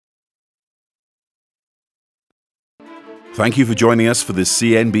Thank you for joining us for this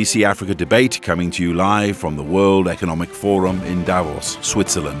CNBC Africa debate, coming to you live from the World Economic Forum in Davos,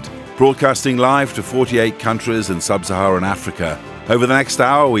 Switzerland. Broadcasting live to 48 countries in sub-Saharan Africa. Over the next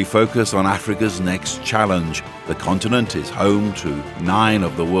hour, we focus on Africa's next challenge. The continent is home to 9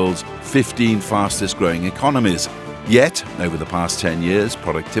 of the world's 15 fastest growing economies. Yet, over the past 10 years,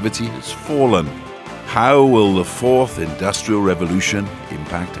 productivity has fallen. How will the fourth industrial revolution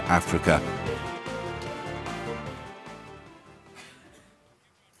impact Africa?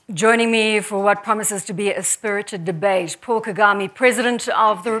 Joining me for what promises to be a spirited debate, Paul Kagame, President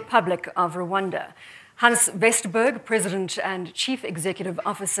of the Republic of Rwanda. Hans Vestberg, President and Chief Executive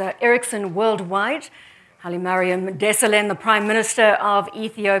Officer, Ericsson Worldwide. Hailemariam, Dessalegn, the Prime Minister of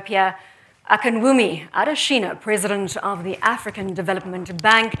Ethiopia. Akinwumi, Adesina, President of the African Development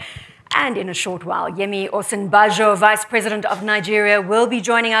Bank. And in a short while, Yemi Osinbajo, Vice President of Nigeria, will be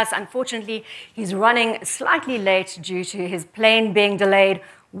joining us. Unfortunately, he's running slightly late due to his plane being delayed.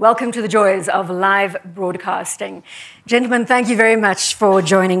 Welcome to the joys of live broadcasting. Gentlemen, thank you very much for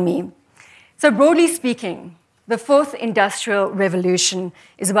joining me. So broadly speaking, the fourth industrial revolution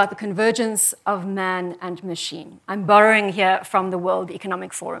is about the convergence of man and machine. I'm borrowing here from the World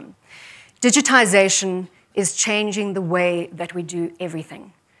Economic Forum. Digitization is changing the way that we do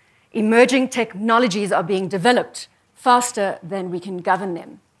everything. Emerging technologies are being developed faster than we can govern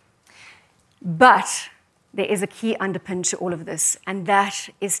them. But there is a key underpin to all of this, and that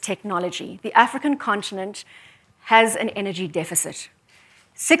is technology. The African continent has an energy deficit.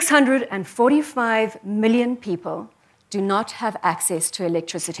 645 million people do not have access to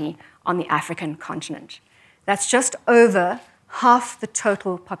electricity on the African continent. That's just over half the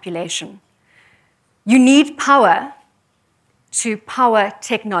total population. You need power to power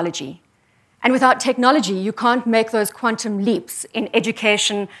technology. And without technology, you can't make those quantum leaps in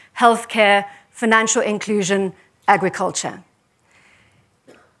education, healthcare, financial inclusion, agriculture.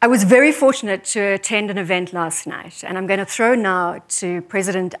 I was very fortunate to attend an event last night, and I'm going to throw now to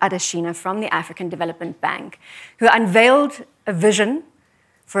President Adesina from the African Development Bank, who unveiled a vision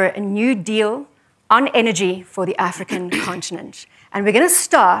for a new deal on energy for the African continent. And we're going to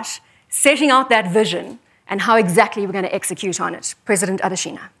start setting out that vision and how exactly we're going to execute on it. President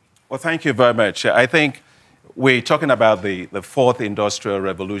Adesina. Well, thank you very much. I think we're talking about the fourth industrial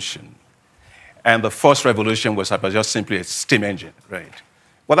revolution. And the first revolution was about just simply a steam engine, right?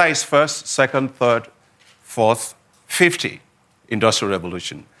 Whether it's first, second, third, fourth, 50 industrial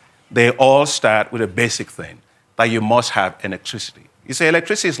revolution, they all start with a basic thing, that you must have electricity. You say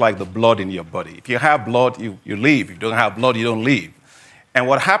electricity is like the blood in your body. If you have blood, you live. If you don't have blood, you don't live. And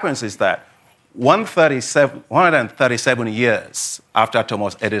what happens is that 137 years after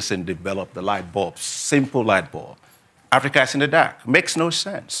Thomas Edison developed the light bulb, simple light bulb, Africa is in the dark. Makes no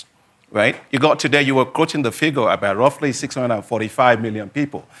sense. Right? You got today, you were quoting the figure about roughly 645 million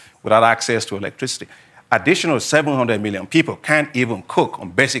people without access to electricity. Additional 700 million people can't even cook on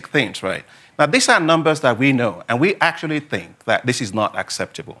basic things, right? Now, these are numbers that we know, and we actually think that this is not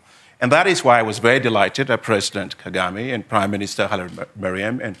acceptable. And that is why I was very delighted that President Kagame and Prime Minister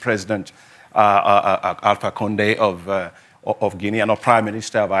Hailemariam and President Alpha Conde of Guinea and our Prime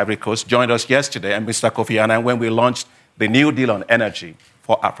Minister of Ivory Coast joined us yesterday, and Mr. Kofi Annan, when we launched the new deal on energy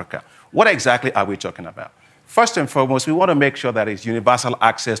for Africa. What exactly are we talking about? First and foremost, we want to make sure that it's universal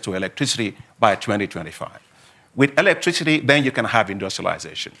access to electricity by 2025. With electricity, then you can have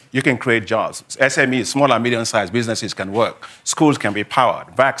industrialization. You can create jobs. SMEs, small and medium-sized businesses can work. Schools can be powered.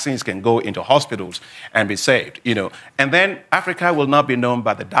 Vaccines can go into hospitals and be saved. And then Africa will not be known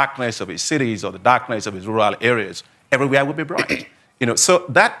by the darkness of its cities or the darkness of its rural areas. Everywhere will be bright. So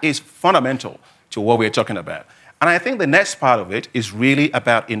that is fundamental to what we're talking about. And I think the next part of it is really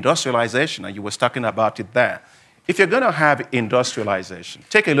about industrialization, and you were talking about it there. If you're going to have industrialization,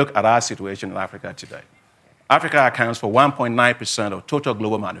 take a look at our situation in Africa today. Africa accounts for 1.9% of total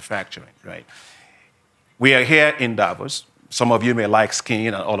global manufacturing, right? We are here in Davos. Some of you may like skiing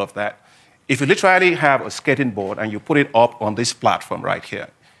and all of that. If you literally have a skating board and you put it up on this platform right here,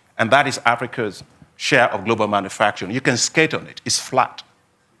 and that is Africa's share of global manufacturing, you can skate on it. It's flat.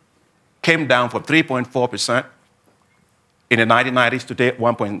 Came down from 3.4% in the 1990s, today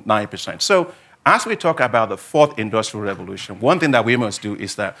 1.9%. So as we talk about the fourth industrial revolution, one thing that we must do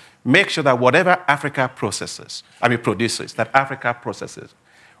is that make sure that whatever Africa produces, that Africa processes,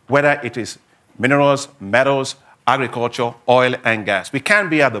 whether it is minerals, metals, agriculture, oil, and gas. We can't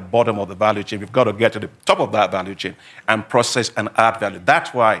be at the bottom of the value chain. We've got to get to the top of that value chain and process and add value.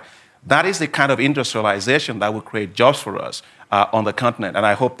 That's why that is the kind of industrialization that will create jobs for us on the continent. And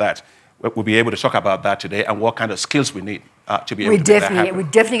I hope that we'll be able to talk about that today and what kind of skills we need to be able to make that happen. We're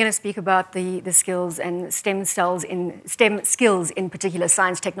definitely going to speak about the skills and STEM skills in particular,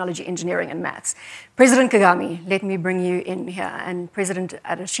 science, technology, engineering, and maths. President Kagame, let me bring you in here. And President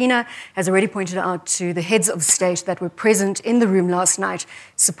Adesina has already pointed out to the heads of state that were present in the room last night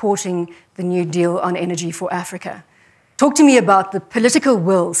supporting the New Deal on energy for Africa. Talk to me about the political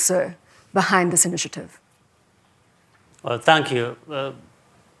will, sir, behind this initiative. Well, thank you.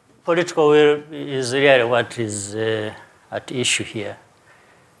 Political will is really what is at issue here,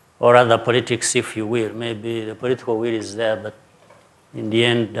 or rather politics, if you will. Maybe the political will is there, but in the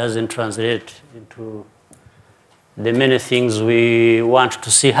end doesn't translate into the many things we want to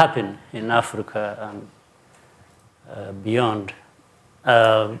see happen in Africa and beyond.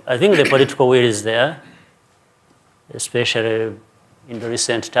 I think the political will is there, especially in the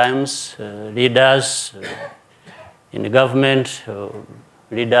recent times. Leaders in the government,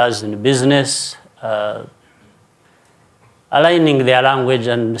 leaders in business, aligning their language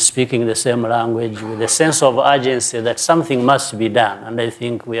and speaking the same language with a sense of urgency that something must be done. And I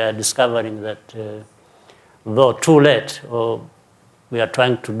think we are discovering that, though too late, or we are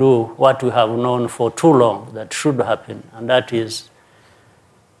trying to do what we have known for too long that should happen, and that is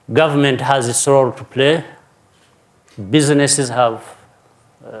government has its role to play, businesses have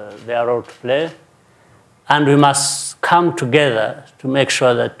their role to play, and we must come together to make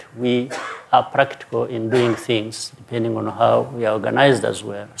sure that we are practical in doing things, depending on how we are organized as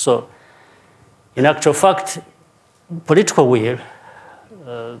well. So, in actual fact, political will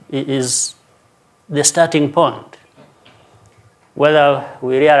is the starting point. Whether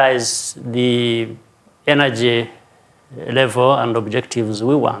we realize the energy level and objectives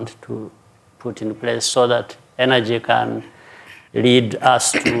we want to put in place so that energy can lead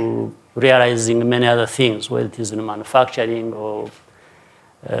us to realizing many other things, whether it is in manufacturing or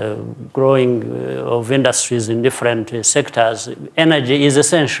growing of industries in different sectors, energy is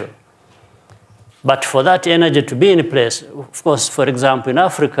essential. But for that energy to be in place, of course, for example, in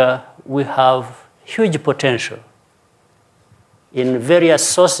Africa, we have huge potential in various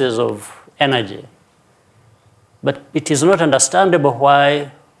sources of energy. But it is not understandable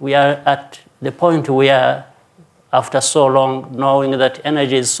why we are at the point we are after so long, knowing that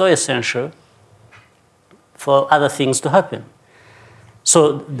energy is so essential for other things to happen.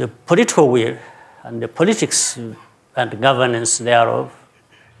 So the political will and the politics and governance thereof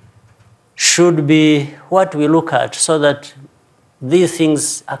should be what we look at so that these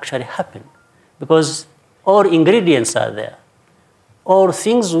things actually happen. Because all ingredients are there. All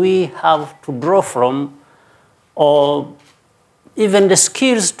things we have to draw from, or even the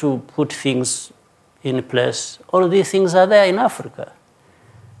skills to put things in place, all these things are there in Africa.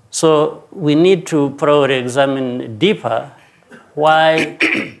 So we need to probably examine deeper why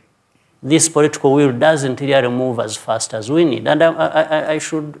this political will doesn't really move as fast as we need. And I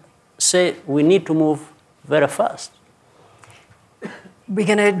should say we need to move very fast. We're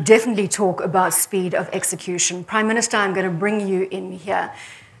going to definitely talk about speed of execution. Prime Minister, I'm going to bring you in here.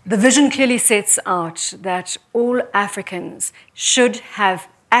 The vision clearly sets out that all Africans should have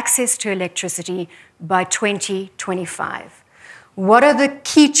access to electricity by 2025. What are the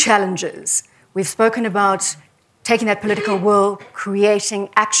key challenges? We've spoken about taking that political will, creating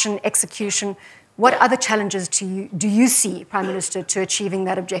action, execution. What other challenges do you see, Prime Minister, to achieving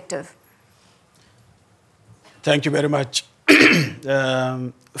that objective? Thank you very much.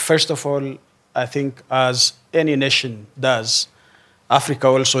 First of all, I think as any nation does, Africa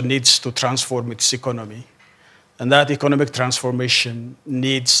also needs to transform its economy. And that economic transformation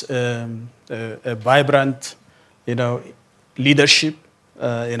needs a vibrant, leadership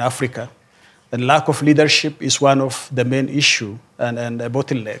in Africa. And lack of leadership is one of the main issues and a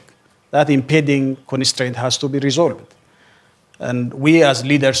bottleneck. That impeding constraint has to be resolved. And we as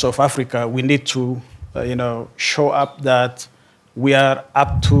leaders of Africa, we need to show up that we are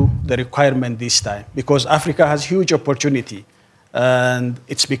up to the requirement this time. Because Africa has huge opportunity. And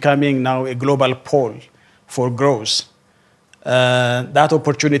it's becoming now a global pole for growth. That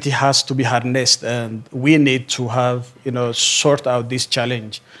opportunity has to be harnessed, and we need to have, sort out this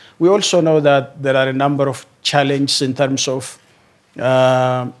challenge. We also know that there are a number of challenges in terms of,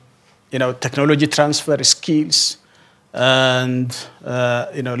 technology transfer skills, and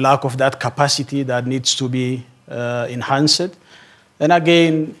lack of that capacity that needs to be enhanced. And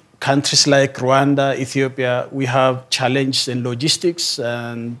again, countries like Rwanda, Ethiopia, we have challenges in logistics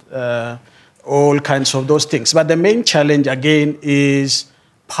and all kinds of those things. But the main challenge, again, is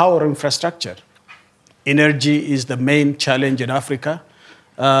power infrastructure. Energy is the main challenge in Africa.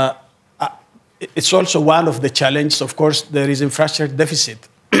 It's also one of the challenges. Of course, there is infrastructure deficit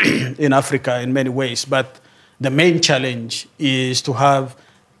in Africa in many ways. But The main challenge is to have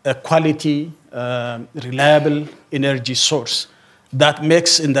a quality, reliable energy source that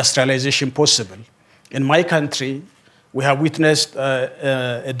makes industrialization possible. In my country, we have witnessed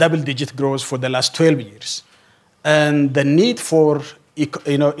a double-digit growth for the last 12 years. And the need for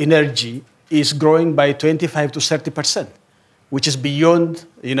energy is growing by 25 to 30%, which is beyond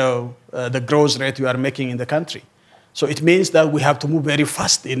the growth rate we are making in the country. So it means that we have to move very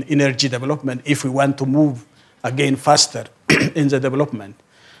fast in energy development if we want to move again faster in the development.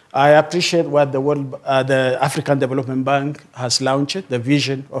 I appreciate what the African Development Bank has launched, the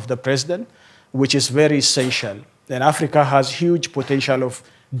vision of the president, which is very essential. And Africa has huge potential of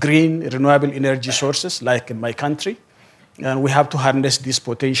green, renewable energy sources, like in my country. And we have to harness this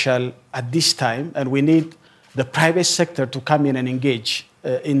potential at this time. And we need the private sector to come in and engage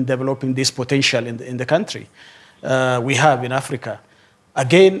in developing this potential in the country we have in Africa.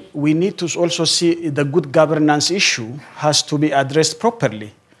 Again, we need to also see the good governance issue has to be addressed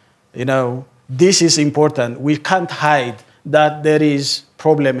properly. This is important. We can't hide that there is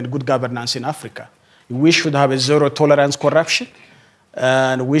problem in good governance in Africa. We should have a zero tolerance corruption,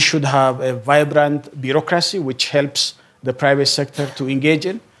 and we should have a vibrant bureaucracy which helps the private sector to engage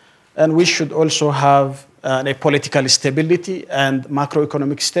in. And we should also have a political stability and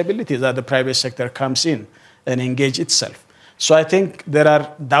macroeconomic stability that the private sector comes in and engage itself. So I think there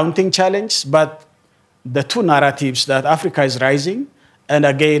are daunting challenges, but the two narratives that Africa is rising, and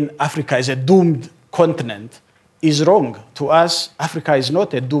again, Africa is a doomed continent, is wrong. To us, Africa is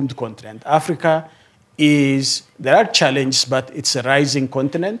not a doomed continent. There are challenges, but it's a rising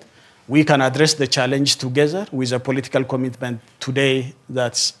continent. We can address the challenge together with a political commitment today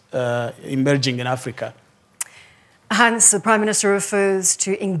that's emerging in Africa. Hans, the Prime Minister refers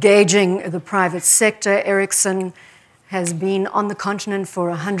to engaging the private sector. Ericsson has been on the continent for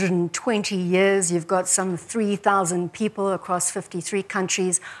 120 years. You've got some 3,000 people across 53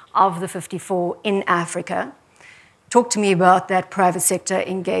 countries of the 54 in Africa. Talk to me about that private sector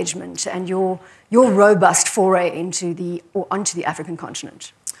engagement and your robust foray onto the African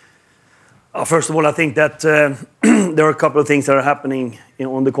continent. First of all, I think that there are a couple of things that are happening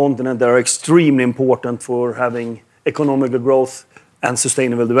on the continent that are extremely important for having economic growth and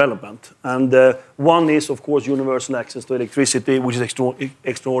sustainable development. And one is, of course, universal access to electricity, which is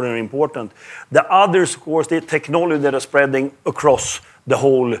extraordinarily important. The other is, of course, the technology that is spreading across the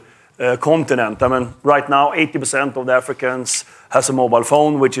whole continent. I mean, right now, 80% of the Africans has a mobile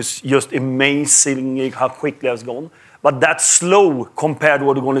phone, which is just amazing how quickly it has gone. But that's slow compared to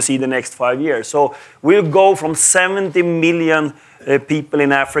what we're going to see the next 5 years. So we'll go from 70 million people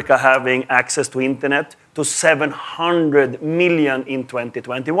in Africa having access to internet to 700 million in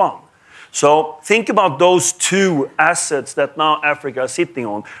 2021. So think about those two assets that now Africa is sitting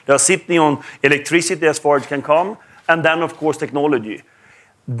on. They're sitting on electricity as far as it can come, and then, of course, technology.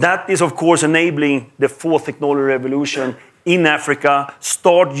 That is, of course, enabling the fourth technology revolution in Africa.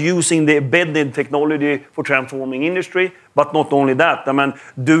 Start using the embedded technology for transforming industry, but not only that. I mean,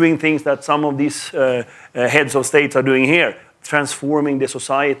 doing things that some of these heads of states are doing here, transforming the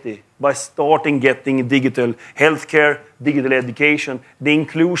society by starting getting digital healthcare, digital education, the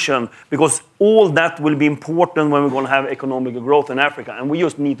inclusion, because all that will be important when we're going to have economic growth in Africa, and we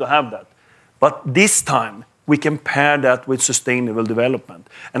just need to have that. But this time, we can pair that with sustainable development.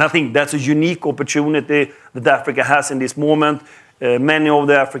 And I think that's a unique opportunity that Africa has in this moment. Many of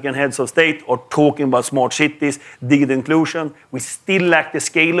the African heads of state are talking about smart cities, digital inclusion. We still lack the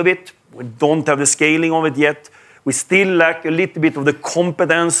scale of it. We don't have the scaling of it yet. We still lack a little bit of the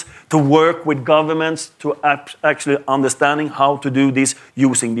competence to work with governments to actually understanding how to do this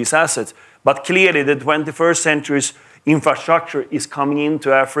using these assets. But clearly, the 21st century's infrastructure is coming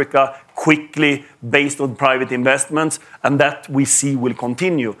into Africa quickly based on private investments, and that we see will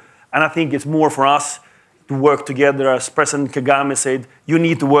continue. And I think it's more for us to work together. As President Kagame said, you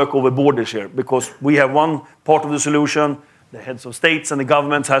need to work over borders here, because we have one part of the solution, the heads of states and the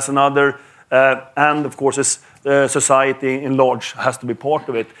governments has another, and of course society in large has to be part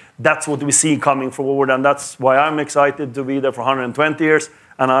of it. That's what we see coming forward, and that's why I'm excited to be there for 120 years,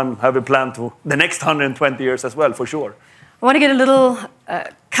 and I have a plan to the next 120 years as well, for sure. I want to get a little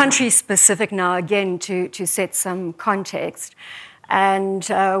country-specific now, again, to set some context. And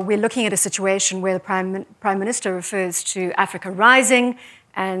we're looking at a situation where the Prime Minister refers to Africa rising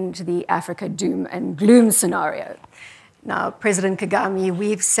and the Africa doom and gloom scenario. Now, President Kagame,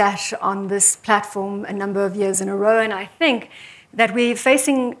 we've sat on this platform a number of years in a row, and I think that we're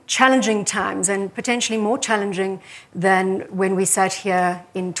facing challenging times, and potentially more challenging than when we sat here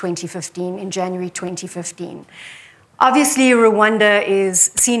in 2015, in January 2015. Obviously, Rwanda is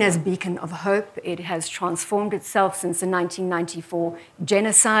seen as a beacon of hope. It has transformed itself since the 1994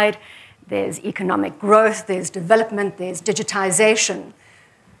 genocide. There's economic growth, there's development, there's digitization.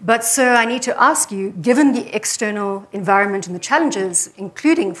 But, sir, I need to ask you, given the external environment and the challenges,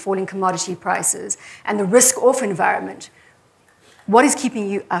 including falling commodity prices and the risk-off environment, what is keeping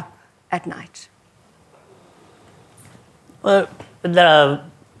you up at night? Well, there are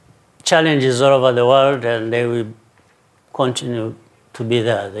challenges all over the world, and they will continue to be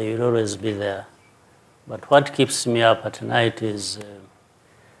there. They will always be there. But what keeps me up at night is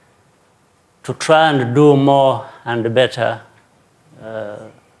to try and do more and better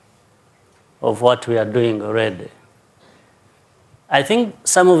of what we are doing already. I think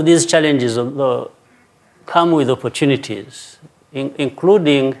some of these challenges, although, come with opportunities,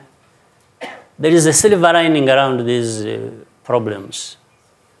 including there is a silver lining around these problems.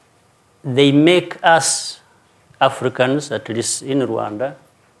 They make us Africans, at least in Rwanda,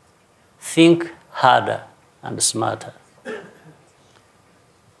 think harder and smarter. At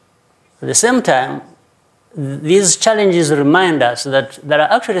the same time, these challenges remind us that there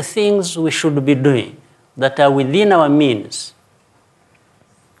are actually things we should be doing that are within our means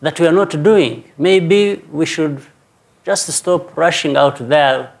that we are not doing. Maybe we should just stop rushing out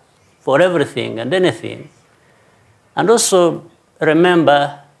there for everything and anything, and also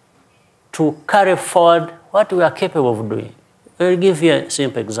remember to carry forward what we are capable of doing. I'll give you a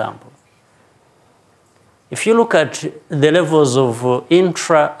simple example. If you look at the levels of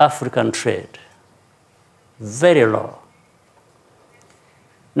intra-African trade, very low.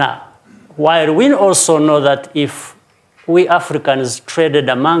 Now, while we also know that if we Africans traded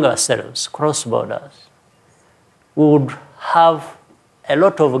among ourselves, cross borders, we would have a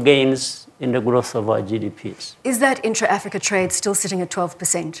lot of gains in the growth of our GDPs. Is that intra-Africa trade still sitting at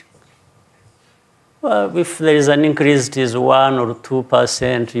 12%? Well, if there is an increase, it is 1 or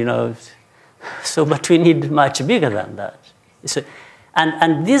 2%, you know. So, but we need much bigger than that.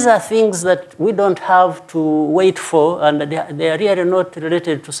 And these are things that we don't have to wait for, and they are really not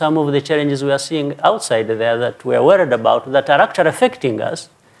related to some of the challenges we are seeing outside there that we are worried about, that are actually affecting us.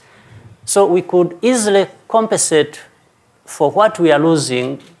 So we could easily compensate for what we are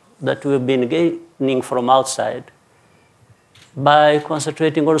losing that we've been gaining from outside by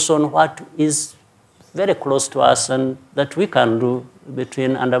concentrating also on what is very close to us and that we can do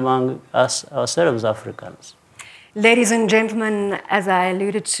between and among us ourselves, Africans. Ladies and gentlemen, as I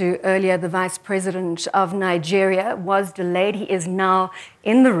alluded to earlier, the Vice President of Nigeria was delayed. He is now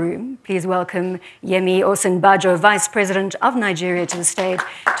in the room. Please welcome Yemi Osinbajo, Vice President of Nigeria, to the stage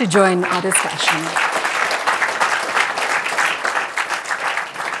to join our discussion.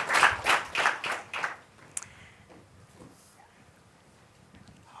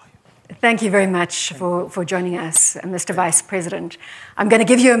 Thank you very much for joining us, Mr. Vice President. I'm going to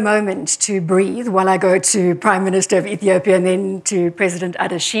give you a moment to breathe while I go to Prime Minister of Ethiopia and then to President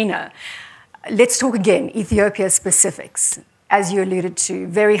Adesina. Let's talk again, Ethiopia specifics. As you alluded to,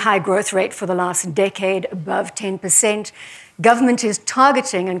 very high growth rate for the last decade, above 10%. Government is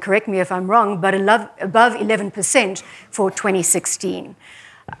targeting, and correct me if I'm wrong, but above 11% for 2016.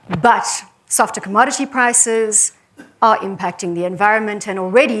 But softer commodity prices are impacting the environment, and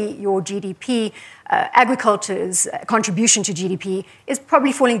already your GDP, agriculture's contribution to GDP is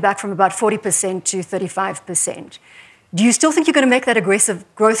probably falling back from about 40% to 35%. Do you still think you're going to make that aggressive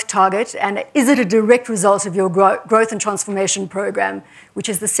growth target? And is it a direct result of your growth and transformation program, which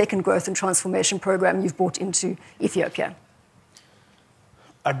is the second growth and transformation program you've brought into Ethiopia?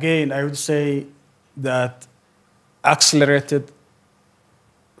 Again, I would say that accelerated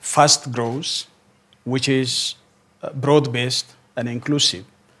fast growth, which is broad-based and inclusive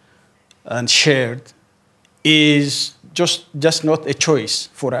and shared, is just not a choice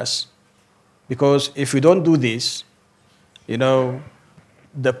for us. Because if we don't do this, you know,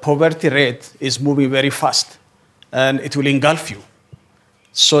 the poverty rate is moving very fast and it will engulf you,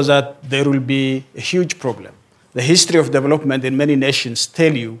 so that there will be a huge problem. The history of development in many nations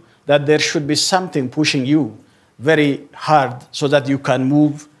tell you that there should be something pushing you very hard so that you can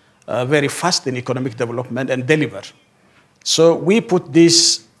move very fast in economic development and deliver. So we put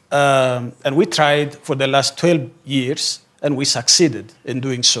this, and we tried for the last 12 years, and we succeeded in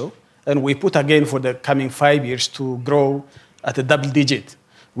doing so. And we put again for the coming 5 years to grow at a double digit.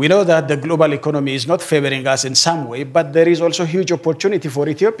 We know that the global economy is not favoring us in some way, but there is also huge opportunity for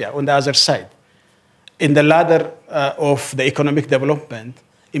Ethiopia on the other side. In the ladder of the economic development,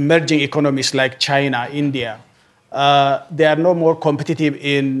 emerging economies like China, India, they are no more competitive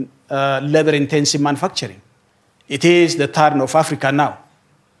in labor-intensive manufacturing. It is the turn of Africa now.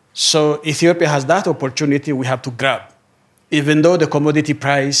 So Ethiopia has that opportunity we have to grab. even though the commodity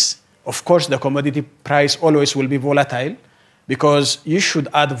price, of course, the commodity price always will be volatile, because you should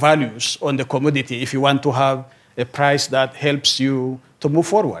add values on the commodity if you want to have a price that helps you to move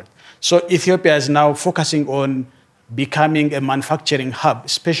forward. So Ethiopia is now focusing on becoming a manufacturing hub,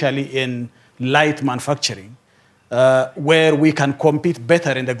 especially in light manufacturing, where we can compete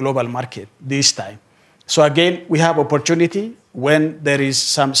better in the global market this time. So again, we have opportunity when there is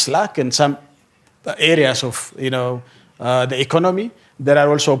some slack in some areas of the economy. There are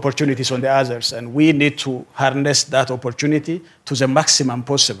also opportunities on the others, and we need to harness that opportunity to the maximum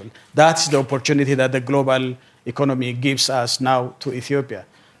possible. That's the opportunity that the global economy gives us now to Ethiopia.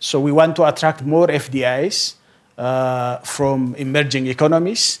 So we want to attract more FDIs from emerging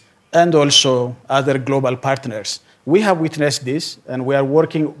economies and also other global partners. We have witnessed this, and we are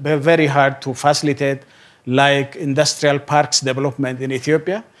working very hard to facilitate like industrial parks development in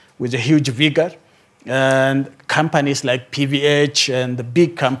Ethiopia with a huge vigor. And companies like PVH and the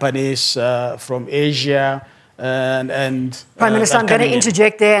big companies from Asia and Prime Minister, I'm going to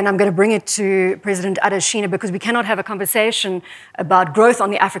interject there, and I'm going to bring it to President Adesina, because we cannot have a conversation about growth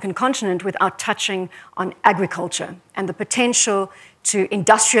on the African continent without touching on agriculture and the potential to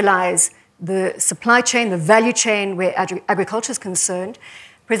industrialize the supply chain, the value chain where agriculture is concerned.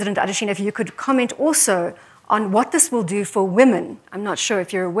 President Adesina, if you could comment also on what this will do for women. I'm not sure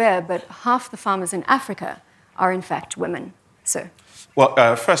if you're aware, but half the farmers in Africa are in fact women. So,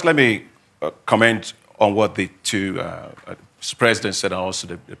 well, first let me comment on what the two presidents said, and also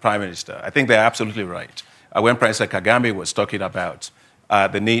the Prime Minister. I think they're absolutely right. When President Kagame was talking about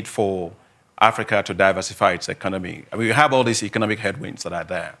the need for Africa to diversify its economy, I mean, we have all these economic headwinds that are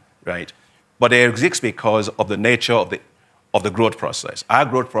there, right? But they exist because of the nature of the growth process. Our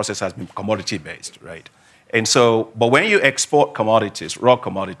growth process has been commodity-based, right? And so, but when you export commodities, raw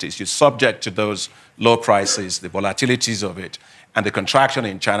commodities, you're subject to those low prices, the volatilities of it, and the contraction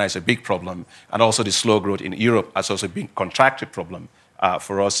in China is a big problem, and also the slow growth in Europe has also been a contracted problem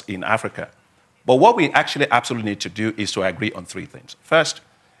for us in Africa. But what we actually absolutely need to do is to agree on three things. First,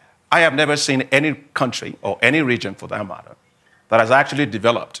 I have never seen any country, or any region for that matter, that has actually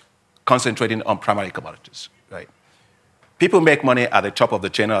developed concentrating on primary commodities, right? People make money at the top of the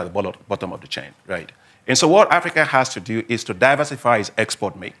chain or at the bottom of the chain, right? And so what Africa has to do is to diversify its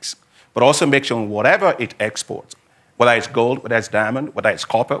export mix, but also make sure whatever it exports, whether it's gold, whether it's diamond, whether it's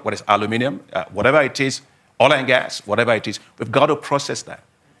copper, whether it's aluminum, whatever it is, oil and gas, whatever it is, we've got to process that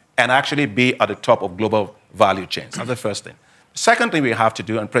and actually be at the top of global value chains. That's the first thing. The second thing we have to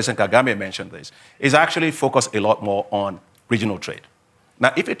do, and President Kagame mentioned this, is actually focus a lot more on regional trade.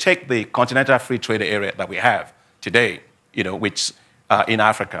 Now, if you take the continental free trade area that we have today, which in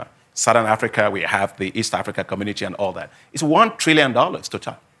Africa, Southern Africa, we have the East Africa community and all that. It's $1 trillion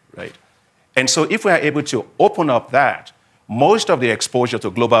total, right? And so if we are able to open up that, most of the exposure to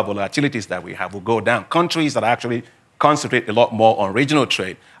global volatilities that we have will go down. Countries that actually concentrate a lot more on regional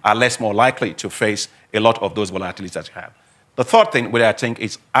trade are more likely to face a lot of those volatilities that you have. The third thing, which I think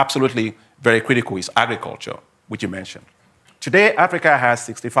is absolutely very critical, is agriculture, which you mentioned. Today, Africa has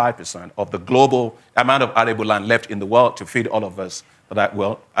 65% of the global amount of arable land left in the world to feed all of us.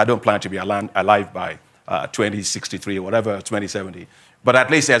 I don't plan to be alive by 2063 or whatever, 2070. But at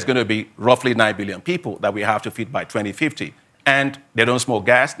least there's going to be roughly 9 billion people that we have to feed by 2050. And they don't smoke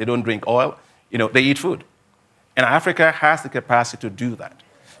gas, they don't drink oil, they eat food. And Africa has the capacity to do that.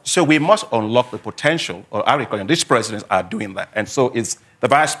 So we must unlock the potential of agriculture. And these presidents are doing that. And so is the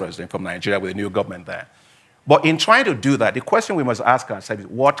vice president from Nigeria with the new government there. But in trying to do that, the question we must ask ourselves is,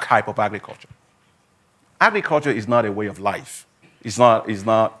 what type of agriculture? Agriculture is not a way of life. It's not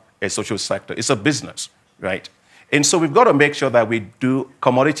a social sector. It's a business, right? And so we've got to make sure that we do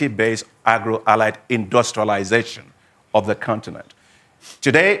commodity-based agro-allied industrialization of the continent.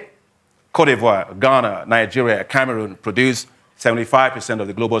 Today, Cote d'Ivoire, Ghana, Nigeria, Cameroon produce 75% of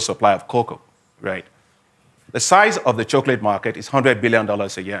the global supply of cocoa, right? The size of the chocolate market is $100 billion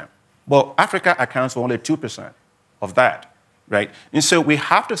a year. But Africa accounts for only 2% of that, right? And so we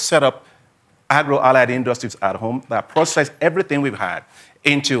have to set up agro-allied industries at home that process everything we've had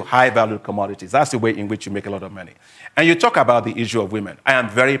into high-value commodities. That's the way in which you make a lot of money. And you talk about the issue of women. I am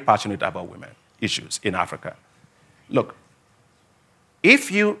very passionate about women issues in Africa. Look,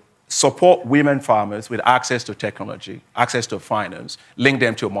 if you support women farmers with access to technology, access to finance, link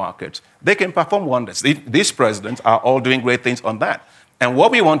them to markets, they can perform wonders. These presidents are all doing great things on that. And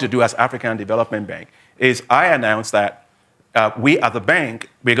what we want to do as African Development Bank is I announced that we at the bank,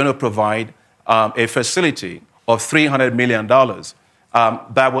 we're going to provide a facility of $300 million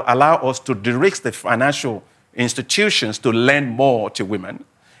that will allow us to de-risk the financial institutions to lend more to women.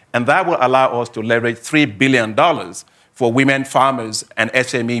 And that will allow us to leverage $3 billion for women farmers and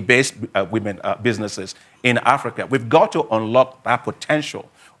SME-based women businesses in Africa. We've got to unlock that potential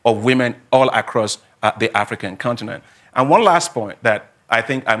of women all across the African continent. And one last point that I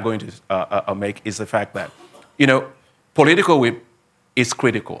think I'm going to make is the fact that, political will is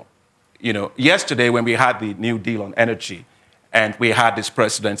critical. Yesterday when we had the New Deal on energy and we had this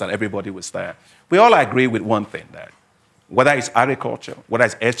president and everybody was there, we all agree with one thing, that whether it's agriculture, whether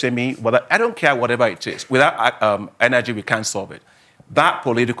it's SME, I don't care whatever it is, without energy we can't solve it. That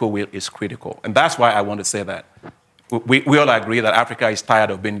political will is critical. And that's why I want to say that we all agree that Africa is tired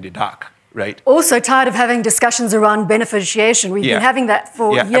of being in the dark, right? Also tired of having discussions around beneficiation. We've been having that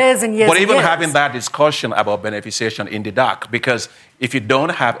for years and years But even years. having that discussion about beneficiation in the dark, because if you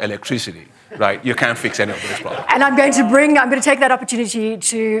don't have electricity, right, you can't fix any of those problems. And I'm going to take that opportunity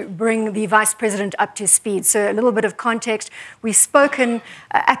to bring the Vice President up to speed. So a little bit of context. We've spoken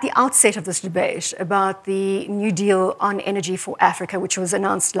at the outset of this debate about the New Deal on Energy for Africa, which was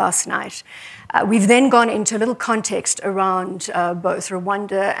announced last night. We've then gone into a little context around both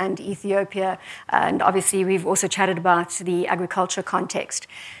Rwanda and Ethiopia. And obviously, we've also chatted about the agriculture context.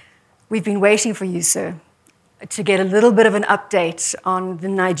 We've been waiting for you, sir, to get a little bit of an update on the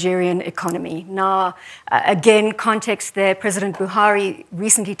Nigerian economy. Now, again, context there, President Buhari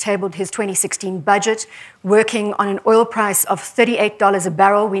recently tabled his 2016 budget, working on an oil price of $38 a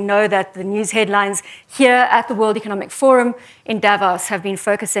barrel. We know that the news headlines here at the World Economic Forum in Davos have been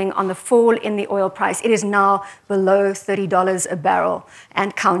focusing on the fall in the oil price. It is now below $30 a barrel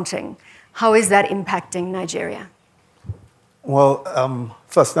and counting. How is that impacting Nigeria? Well,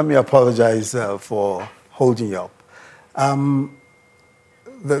 first, let me apologize for holding you up.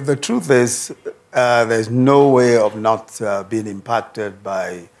 The truth is, there's no way of not being impacted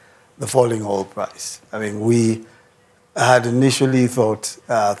by the falling oil price. I mean, we had initially thought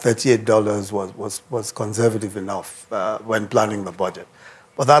 $38 was conservative enough when planning the budget.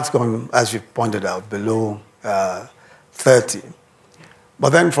 But that's gone, as you pointed out, below 30. But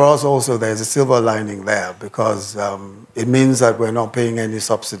then for us also, there's a silver lining there, because it means that we're not paying any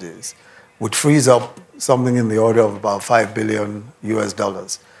subsidies, which frees up something in the order of about $5 billion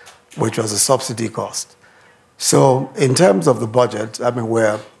US, which was a subsidy cost. So in terms of the budget, I mean,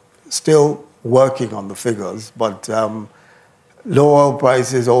 we're still working on the figures, but low oil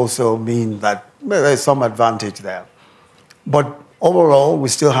prices also mean that there's some advantage there. But overall, we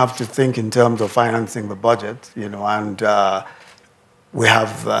still have to think in terms of financing the budget, and we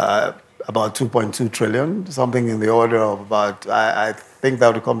have about 2.2 trillion, something in the order of about, I think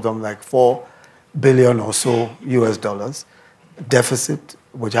that would come down like $4 billion or so US deficit,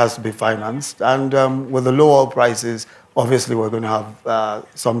 which has to be financed. And with the low oil prices, obviously we're going to have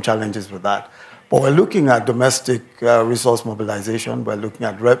some challenges with that. But we're looking at domestic resource mobilization. We're looking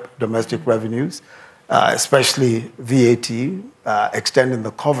at domestic revenues, especially VAT, extending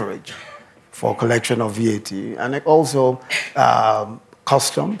the coverage for collection of VAT. And also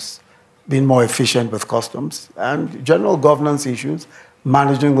customs, being more efficient with customs, and general governance issues,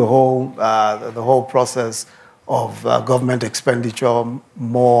 managing the whole process of government expenditure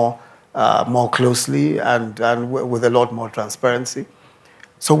more closely and with a lot more transparency.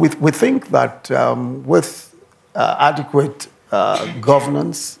 So we think that with adequate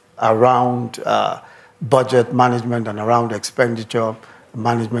governance around budget management and around expenditure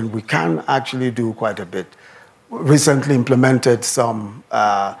management, we can actually do quite a bit. Recently implemented some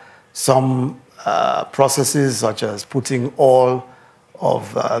processes, such as putting all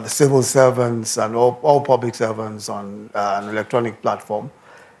of the civil servants and all public servants on an electronic platform,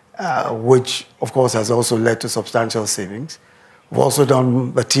 which, of course, has also led to substantial savings. We've also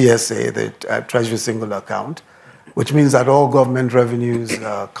done the TSA, the Treasury Single Account, which means that all government revenues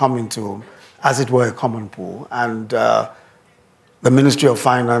come into, as it were, a common pool. And the Ministry of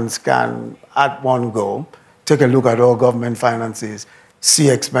Finance can, at one go, take a look at all government finances, see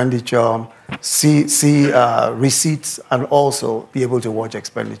expenditure, see receipts, and also be able to watch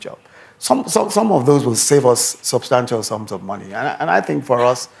expenditure. Some of those will save us substantial sums of money. And I think for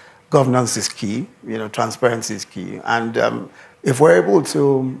us, governance is key, transparency is key. And if we're able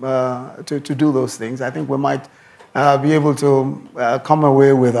to do those things, I think we might be able to come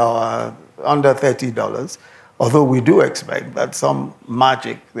away with our under $30, although we do expect that some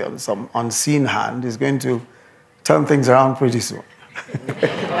magic, some unseen hand is going to turn things around pretty soon.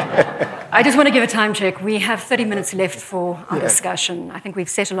 I just want to give a time check. We have 30 minutes left for our discussion. I think we've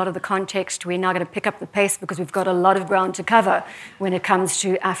set a lot of the context. We're now going to pick up the pace because we've got a lot of ground to cover when it comes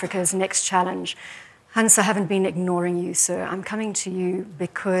to Africa's next challenge. Hans, I haven't been ignoring you, sir. I'm coming to you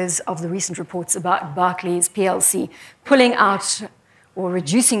because of the recent reports about Barclays PLC pulling out or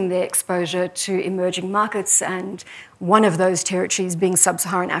reducing their exposure to emerging markets, and one of those territories being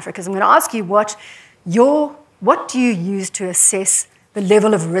sub-Saharan Africa. So I'm going to ask you what do you use to assess the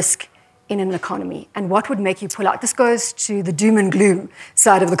level of risk in an economy, and what would make you pull out? This goes to the doom and gloom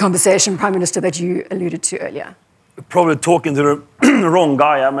side of the conversation, Prime Minister, that you alluded to earlier. Probably talking to the wrong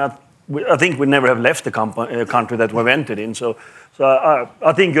guy. I mean, I think we never have left the country that we've entered in. So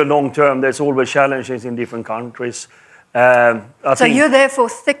I think long term, there's always challenges in different countries. So you're there for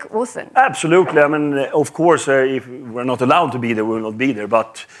thick or thin? Absolutely. I mean, of course, if we're not allowed to be there, we will not be there.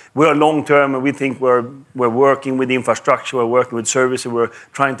 But we're long term, and we think we're working with infrastructure, we're working with services, we're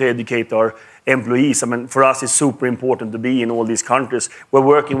trying to educate our employees. I mean, for us, it's super important to be in all these countries. We're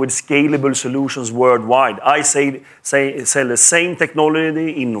working with scalable solutions worldwide. I sell the same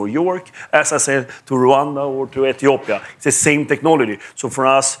technology in New York as I sell to Rwanda or to Ethiopia. It's the same technology. So for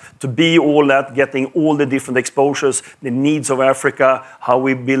us to be all that, getting all the different exposures, the needs of Africa, how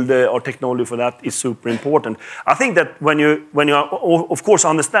we build our technology for that is super important. I think that when you of course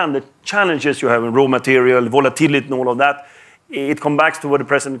understand the challenges you have in raw material, volatility and all of that, it comes back to what the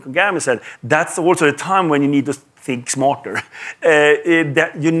President Kagame said. That's also the time when you need to think smarter.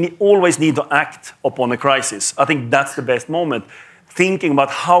 That you always need to act upon a crisis. I think that's the best moment. Thinking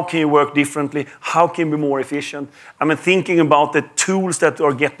about how can you work differently, how can you be more efficient. I mean, thinking about the tools that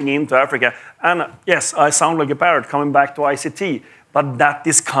are getting into Africa. And yes, I sound like a parrot coming back to ICT, but that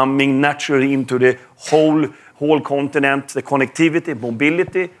is coming naturally into the whole continent. The connectivity,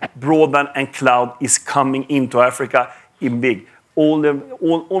 mobility, broadband and cloud is coming into Africa in big.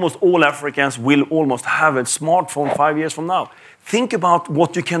 Almost all Africans will almost have a smartphone 5 years from now. Think about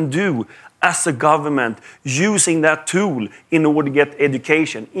what you can do as a government using that tool in order to get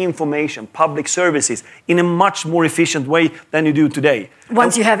education, information, public services in a much more efficient way than you do today.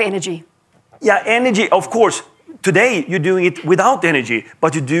 Once you have energy. Yeah, energy, of course. Today, you're doing it without energy,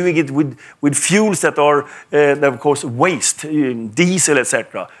 but you're doing it with fuels that are, of course, waste, diesel,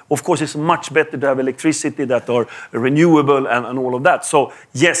 etc. Of course, it's much better to have electricity that are renewable and all of that. So,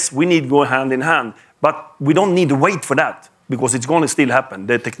 yes, we need to go hand in hand, but we don't need to wait for that because it's going to still happen.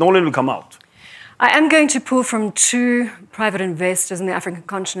 The technology will come out. I am going to pull from two private investors in the African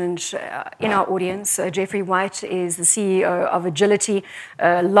continent in our audience. Jeffrey White is the CEO of Agility,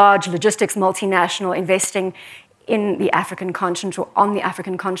 a large logistics multinational investing in the African continent, or on the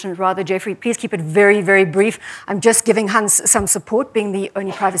African continent rather. Jeffrey, please keep it very, very brief. I'm just giving Hans some support, being the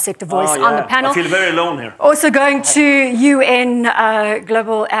only private sector voice on the panel. I feel very alone here. Also going to UN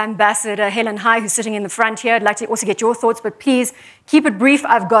Global Ambassador Helen Hai, who's sitting in the front here. I'd like to also get your thoughts, but please keep it brief.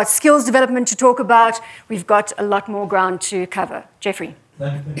 I've got skills development to talk about. We've got a lot more ground to cover. Jeffrey.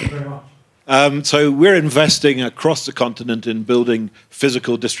 Thank you very much. So we're investing across the continent in building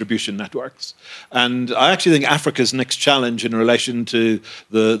physical distribution networks. And I actually think Africa's next challenge in relation to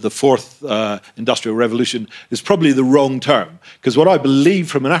the fourth industrial revolution is probably the wrong term. Because what I believe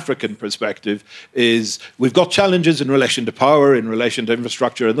from an African perspective is we've got challenges in relation to power, in relation to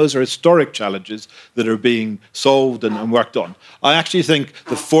infrastructure, and those are historic challenges that are being solved and worked on. I actually think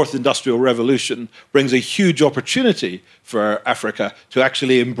the fourth industrial revolution brings a huge opportunity for Africa to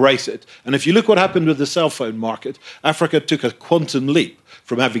actually embrace it. And if you look what happened with the cell phone market, Africa took a quantum leap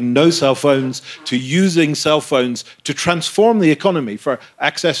from having no cell phones to using cell phones to transform the economy for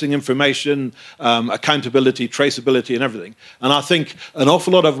accessing information, accountability, traceability, and everything. And I think an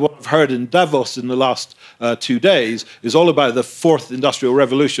awful lot of what I've heard in Davos in the last 2 days is all about the fourth industrial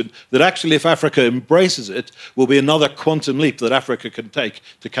revolution, that actually if Africa embraces it, will be another quantum leap that Africa can take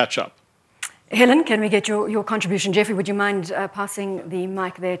to catch up. Helen, can we get your contribution? Jeffrey, would you mind passing the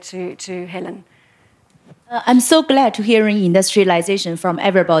mic there to Helen? I'm so glad to hearing industrialization from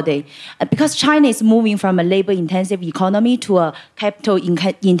everybody because China is moving from a labor-intensive economy to a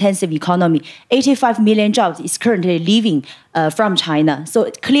capital-intensive economy. 85 million jobs is currently leaving from China. So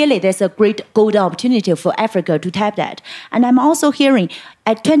clearly there's a great golden opportunity for Africa to tap that. And I'm also hearing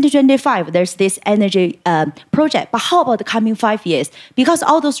at 2025, there's this energy project. But how about the coming 5 years? Because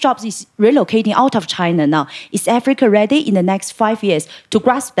all those jobs is relocating out of China now. Is Africa ready in the next 5 years to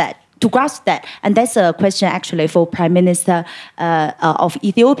grasp that? And that's a question actually for Prime Minister of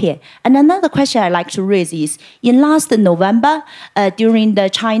Ethiopia. And another question I'd like to raise is, in last November, during the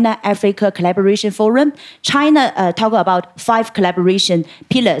China-Africa Collaboration Forum, China talked about 5 collaboration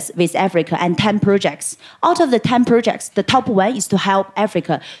pillars with Africa and 10 projects. Out of the 10 projects, the top one is to help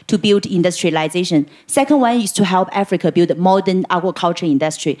Africa to build industrialization. Second one is to help Africa build modern agriculture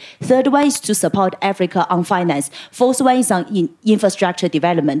industry. Third one is to support Africa on finance. Fourth one is on infrastructure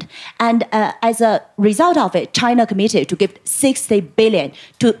development. And as a result of it, China committed to give 60 billion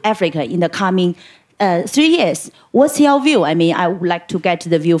to Africa in the coming 3 years. What's your view? I mean, I would like to get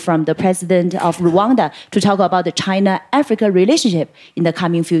the view from the president of Rwanda to talk about the China-Africa relationship in the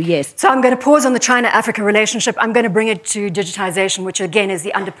coming few years. So I'm going to pause on the China-Africa relationship. I'm going to bring it to digitization, which again is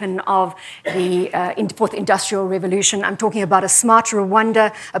the underpin of the fourth industrial revolution. I'm talking about a smart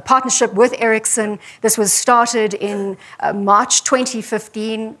Rwanda, a partnership with Ericsson. This was started in March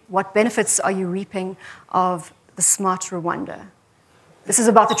 2015. What benefits are you reaping of the smart Rwanda? This is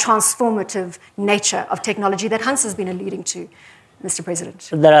about the transformative nature of technology that Hans has been alluding to, Mr. President.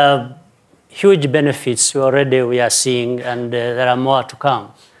 There are huge benefits already we are seeing, and there are more to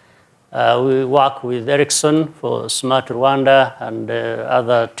come. We work with Ericsson for Smart Rwanda and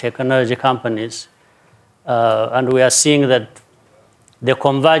other technology companies, and we are seeing that the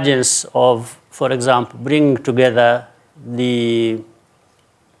convergence of, for example, bringing together the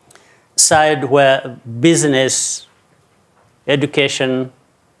side where business, education,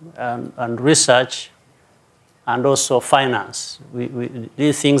 and research, and also finance.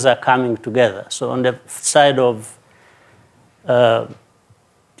 These things are coming together. So on the side of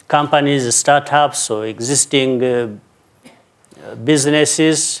companies, startups, or existing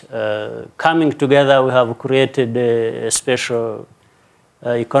businesses coming together, we have created a special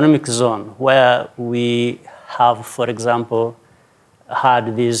economic zone where we have, for example,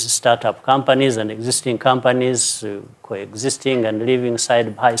 had these startup companies and existing companies coexisting and living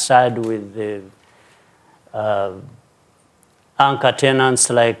side by side with the anchor tenants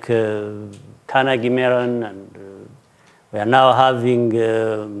like Carnegie Mellon, and we are now having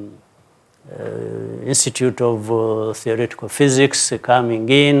Institute of Theoretical Physics coming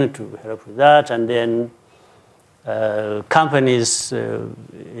in to help with that, and then companies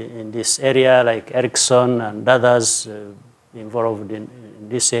in this area like Ericsson and others involved in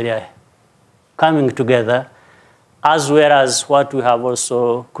this area coming together, as well as what we have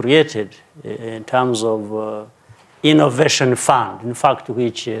also created in terms of innovation fund, in fact,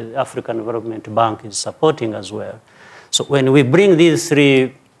 which African Development Bank is supporting as well. So when we bring these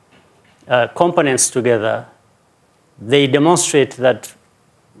three components together, they demonstrate that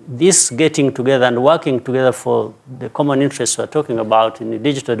this getting together and working together for the common interests we're talking about in the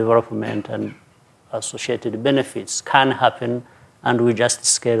digital development and associated benefits can happen, and we just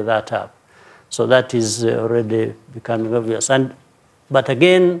scale that up. So that is already becoming obvious. But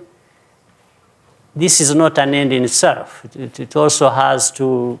again, this is not an end in itself. It also has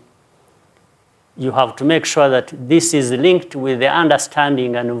to, you have to make sure that this is linked with the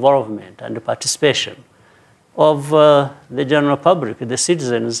understanding and involvement and the participation of the general public. The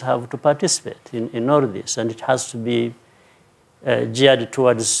citizens have to participate in all this, and it has to be geared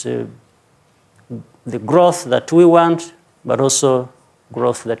towards the growth that we want, but also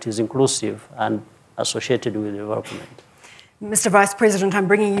growth that is inclusive and associated with development. Mr. Vice President, I'm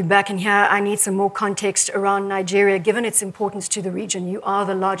bringing you back in here. I need some more context around Nigeria, given its importance to the region. You are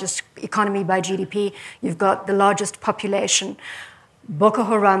the largest economy by GDP. You've got the largest population. Boko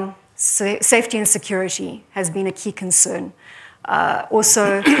Haram, safety and security has been a key concern.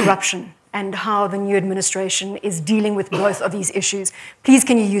 Also corruption, and how the new administration is dealing with both of these issues. Please,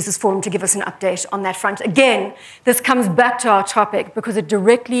 can you use this forum to give us an update on that front? Again, this comes back to our topic because it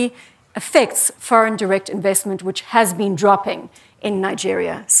directly affects foreign direct investment, which has been dropping in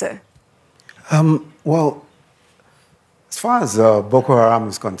Nigeria, sir. Well, as far as Boko Haram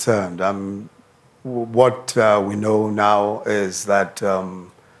is concerned, what we know now is that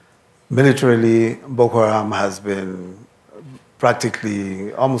militarily, Boko Haram has been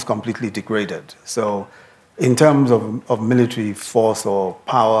practically almost completely degraded. So in terms of military force or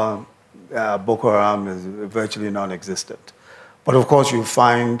power, Boko Haram is virtually non-existent. But of course you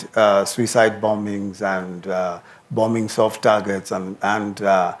find suicide bombings and bombing soft targets and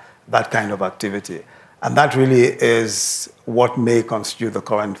that kind of activity. And that really is what may constitute the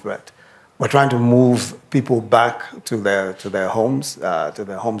current threat. We're trying to move people back to their homes, to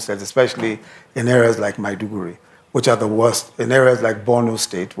their homesteads, especially in areas like Maiduguri, which are the worst, in areas like Borno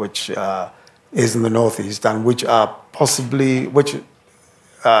State, which is in the northeast, and which are possibly, which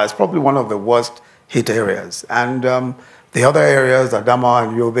is probably one of the worst hit areas. And the other areas, Adama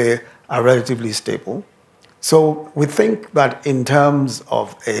and Yobe, are relatively stable. So we think that in terms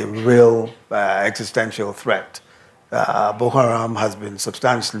of a real existential threat, Boko Haram has been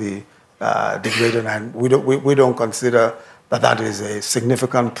substantially degraded, and we don't consider that that is a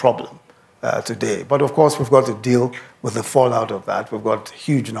significant problem today. But of course, we've got to deal with the fallout of that. We've got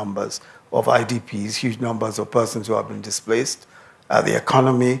huge numbers of IDPs, huge numbers of persons who have been displaced. The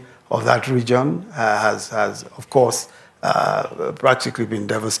economy of that region has of course, practically been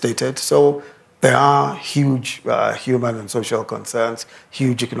devastated. So there are huge human and social concerns,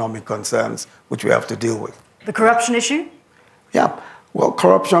 huge economic concerns, which we have to deal with. The corruption issue? Yeah, well,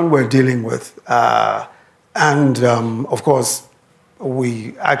 corruption we're dealing with. Of course,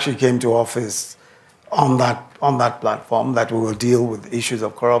 we actually came to office on that platform that we will deal with issues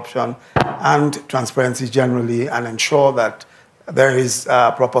of corruption and transparency generally and ensure that there is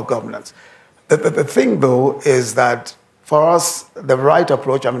proper governance. The thing, though, is that for us, the right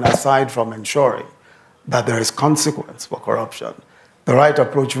approach, I mean, aside from ensuring that there is consequence for corruption, the right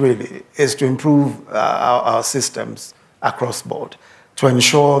approach really is to improve our systems across board, to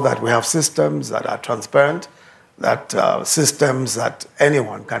ensure that we have systems that are transparent, that systems that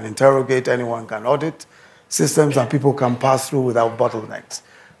anyone can interrogate, anyone can audit, systems that people can pass through without bottlenecks.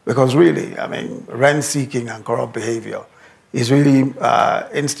 Because really, I mean, rent-seeking and corrupt behavior is really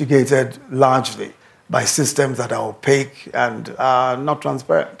instigated largely by systems that are opaque and not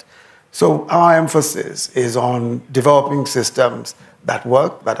transparent. So our emphasis is on developing systems that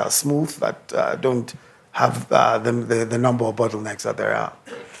work, that are smooth, that don't have the number of bottlenecks that there are.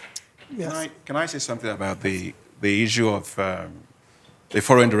 Yes. Can I say something about the issue of the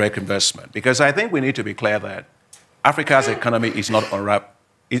foreign direct investment? Because I think we need to be clear that Africa's economy is not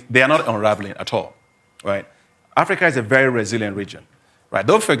they are not unraveling at all, right? Africa is a very resilient region, right?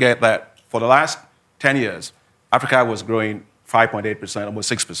 Don't forget that for the last 10 years, Africa was growing 5.8%, almost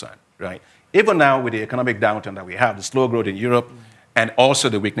 6%, right? Even now with the economic downturn that we have, the slow growth in Europe, and also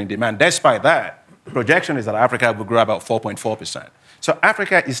the weakening demand, despite that, the projection is that Africa will grow about 4.4%. So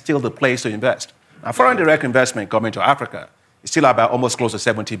Africa is still the place to invest. Now, foreign direct investment coming to Africa is still about almost close to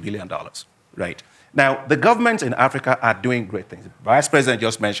 $70 billion, right? Now, the governments in Africa are doing great things. The Vice President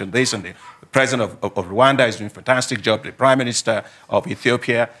just mentioned this, and the President of Rwanda is doing a fantastic job, the Prime Minister of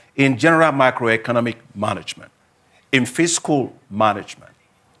Ethiopia, in general macroeconomic management, in fiscal management,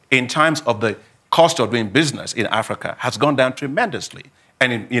 in terms of the cost of doing business in Africa has gone down tremendously.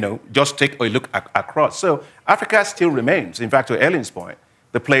 And just take a look across. So Africa still remains, in fact, to Ellen's point,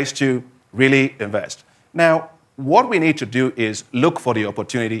 the place to really invest. Now, what we need to do is look for the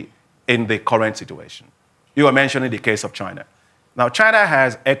opportunity in the current situation. You were mentioning the case of China. Now, China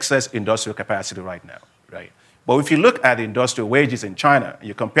has excess industrial capacity right now, right? But if you look at the industrial wages in China, and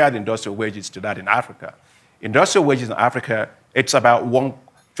you compare the industrial wages to that in Africa, industrial wages in Africa, it's about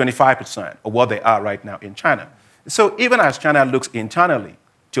 25% of what they are right now in China. So even as China looks internally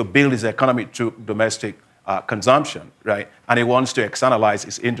to build its economy through domestic consumption, right, and it wants to externalize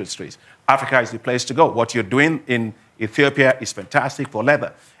its industries, Africa is the place to go. What you're doing in Ethiopia is fantastic for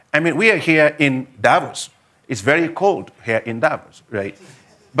leather. I mean, we are here in Davos. It's very cold here in Davos, right?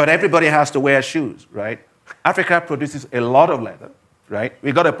 But everybody has to wear shoes, right? Africa produces a lot of leather, right?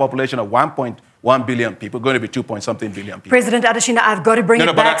 We've got a population of 1.1 billion people, going to be 2-something billion people. President Adesina, I've got to bring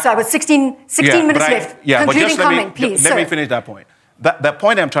it back. So I was 16 minutes left. Yeah, concluding but comment, please. Let me finish that point. The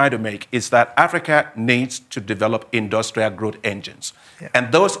point I'm trying to make is that Africa needs to develop industrial growth engines. Yeah.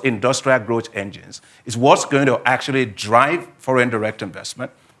 And those industrial growth engines is what's going to actually drive foreign direct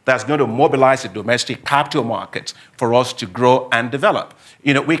investment, that's going to mobilize the domestic capital markets for us to grow and develop.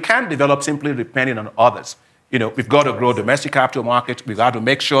 We can't develop simply depending on others. We've got to grow domestic capital markets. We've got to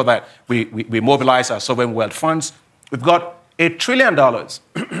make sure that we mobilize our sovereign wealth funds. We've got $1 trillion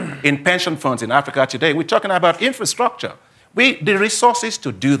in pension funds in Africa today. We're talking about infrastructure. The resources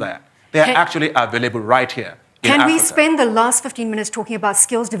to do that, they're actually available right here in Africa. Can we spend the last 15 minutes talking about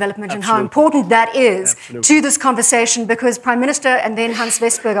skills development and how important that is to this conversation? Because Prime Minister and then Hans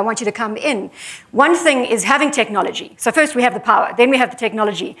Vestberg, I want you to come in. One thing is having technology. So first we have the power, then we have the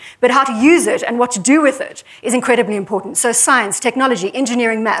technology. But how to use it and what to do with it is incredibly important. So science, technology,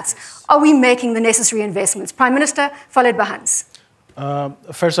 engineering, maths. Are we making the necessary investments? Prime Minister, followed by Hans.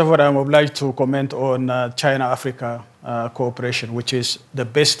 First of all, I would like to comment on China-Africa cooperation, which is the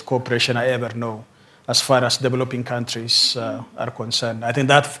best cooperation I ever know as far as developing countries are concerned. I think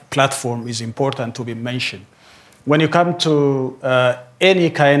that platform is important to be mentioned. When you come to any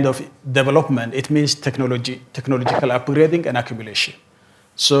kind of development, it means technological upgrading and accumulation.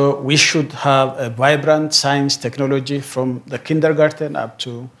 So we should have a vibrant science technology from the kindergarten up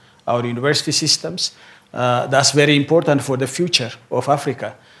to our university systems. That's very important for the future of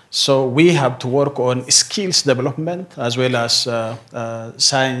Africa. So we have to work on skills development as well as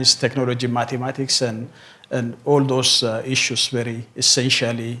science, technology, mathematics, and all those issues very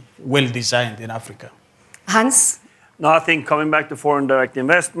essentially well designed in Africa. Hans? No, I think coming back to foreign direct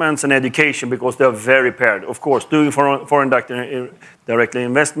investments and education, because they are very paired. Of course, doing foreign direct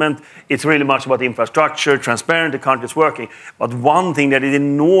investment, it's really much about infrastructure, transparent, the country's working. But one thing that is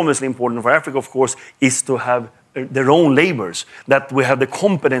enormously important for Africa, of course, is to have their own labors, that we have the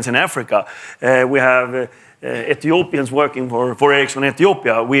competence in Africa. We have Ethiopians working for Ericsson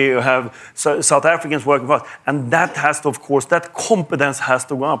Ethiopia. We have South Africans working for us. And that has to, of course, that competence has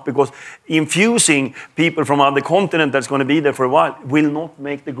to go up, because infusing people from other continents that's going to be there for a while will not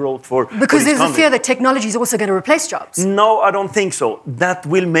make the growth for Because there's a fear that technology is also going to replace jobs. No, I don't think so. That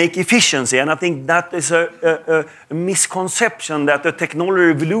will make efficiency. And I think that is a misconception that the technology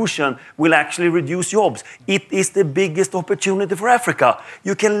revolution will actually reduce jobs. It is the biggest opportunity for Africa.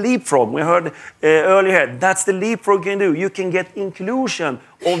 You can leapfrog. We heard earlier, that's the leapfrog you can do. You can get inclusion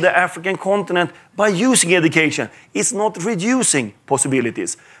of the African continent by using education. It's not reducing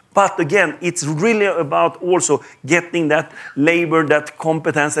possibilities. But again, it's really about also getting that labor, that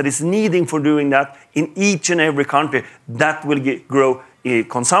competence that is needed for doing that in each and every country. That will grow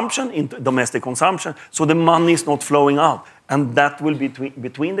consumption, into domestic consumption, so the money is not flowing out. And that will be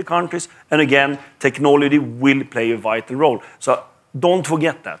between the countries. And again, technology will play a vital role. So don't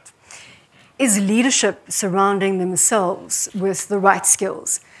forget that. Is leadership surrounding themselves with the right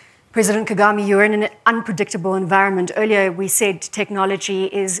skills? President Kagame, you're in an unpredictable environment. Earlier we said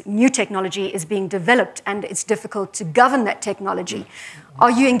new technology is being developed and it's difficult to govern that technology. Are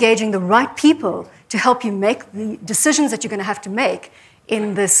you engaging the right people to help you make the decisions that you're going to have to make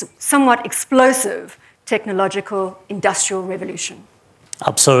in this somewhat explosive technological industrial revolution?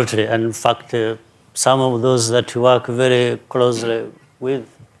 Absolutely. And in fact, some of those that work very closely with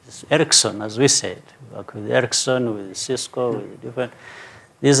Ericsson, as we said, work with Ericsson, with Cisco, with different.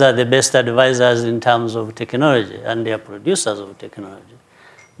 These are the best advisors in terms of technology, and they are producers of technology.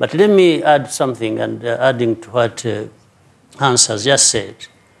 But let me add something, and adding to what Hans has just said.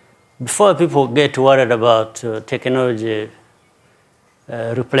 Before people get worried about technology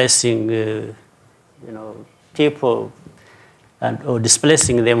replacing people or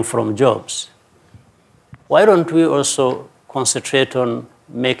displacing them from jobs, why don't we also concentrate on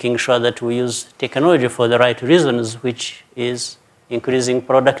making sure that we use technology for the right reasons, which is increasing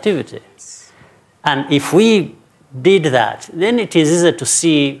productivity? And if we did that, then it is easier to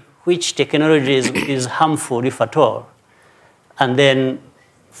see which technology is harmful, if at all. And then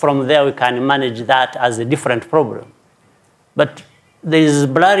from there, we can manage that as a different problem. But there is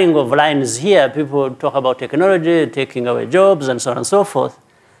blurring of lines here. People talk about technology, taking away jobs, and so on and so forth,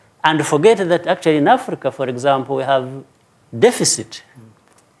 and forget that actually in Africa, for example, we have deficit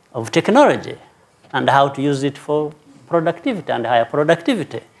of technology and how to use it for productivity and higher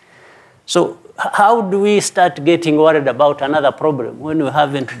productivity. So how do we start getting worried about another problem when we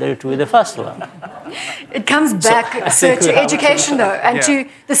haven't dealt with the first one? It comes back to education, though, and to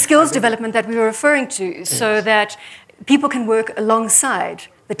the skills development that we were referring to, so that people can work alongside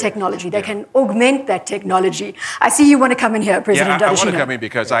the technology. They can augment that technology. I see you want to come in here, President Adesina. I want to come in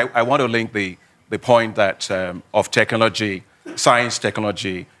because I want to link the point that of technology, science,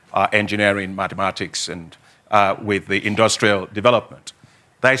 technology, engineering, mathematics, and with the industrial development.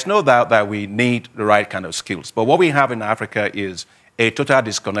 There is no doubt that we need the right kind of skills. But what we have in Africa is a total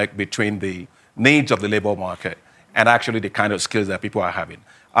disconnect between the needs of the labor market and actually the kind of skills that people are having.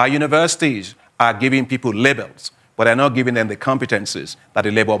 Our universities are giving people labels, but they're not giving them the competencies that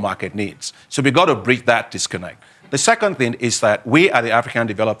the labor market needs. So we've got to bridge that disconnect. The second thing is that we at the African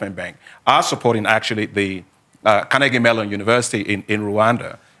Development Bank are supporting actually the Carnegie Mellon University in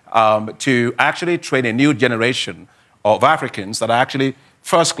Rwanda to actually train a new generation of Africans that are actually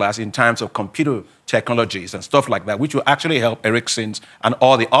first class in terms of computer technologies and stuff like that, which will actually help Ericsson and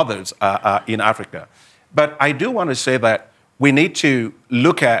all the others in Africa. But I do want to say that we need to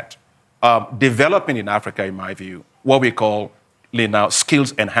look at developing in Africa, in my view, what we call now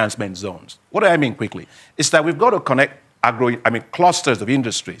skills enhancement zones. What do I mean quickly? It's that we've got to connect clusters of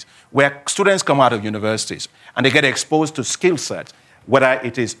industries where students come out of universities and they get exposed to skill sets, whether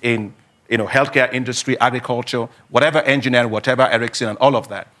it is in healthcare industry, agriculture, whatever engineering, whatever Ericsson and all of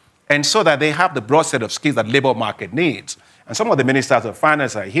that. And so that they have the broad set of skills that labor market needs. And some of the ministers of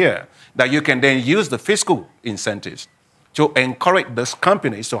finance are here, that you can then use the fiscal incentives to encourage those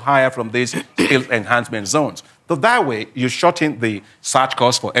companies to hire from these skills enhancement zones. So that way, you shorten the search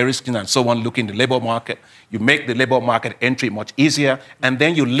costs for Ericsson and so on, looking at the labor market. You make the labor market entry much easier, and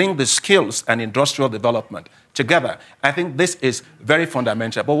then you link the skills and industrial development together. I think this is very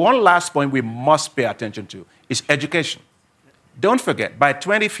fundamental. But one last point we must pay attention to is education. Don't forget, by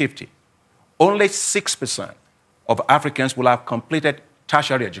 2050, only 6% of Africans will have completed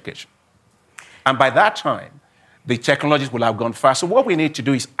tertiary education. And by that time, the technologies will have gone fast. So what we need to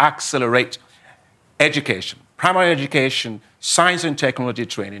do is accelerate education, primary education, science and technology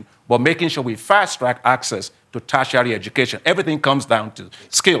training, but making sure we fast-track access to tertiary education. Everything comes down to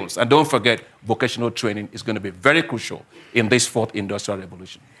skills. And don't forget, vocational training is going to be very crucial in this fourth industrial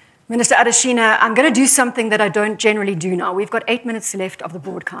revolution. Minister Adesina, I'm going to do something that I don't generally do now. We've got 8 minutes left of the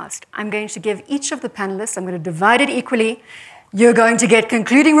broadcast. I'm going to give each of the panelists, I'm going to divide it equally. You're going to get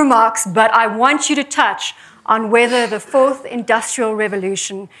concluding remarks, but I want you to touch on whether the fourth industrial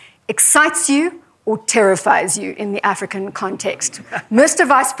revolution excites you or terrifies you in the African context. Mr.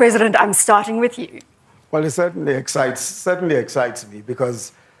 Vice President, I'm starting with you. Well, it certainly excites me,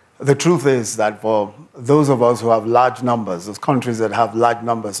 because the truth is that for those of us who have large numbers, those countries that have large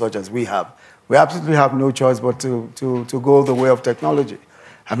numbers such as we absolutely have no choice but to go the way of technology.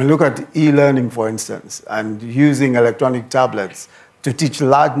 I mean, look at e-learning, for instance, and using electronic tablets to teach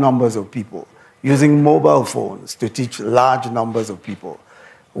large numbers of people, using mobile phones to teach large numbers of people.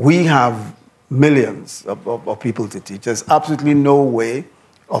 We have millions of people to teach. There's absolutely no way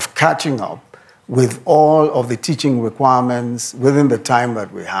of catching up with all of the teaching requirements within the time that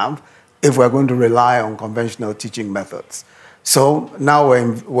we have if we're going to rely on conventional teaching methods. So now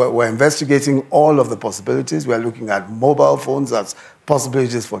we're investigating all of the possibilities. We're looking at mobile phones as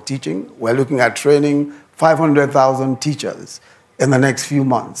possibilities for teaching. We're looking at training 500,000 teachers in the next few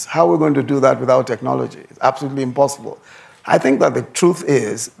months. How are we going to do that without technology? It's absolutely impossible. I think that the truth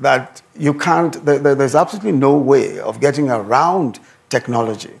is that there's absolutely no way of getting around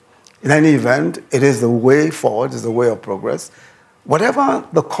technology. In any event, it is the way forward, it's the way of progress. Whatever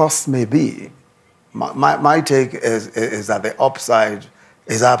the cost may be, my take is that the upside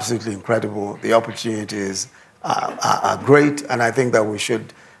is absolutely incredible. The opportunities are great, and I think that we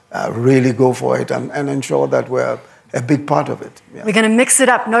should really go for it and ensure that we're a big part of it. Yeah. We're going to mix it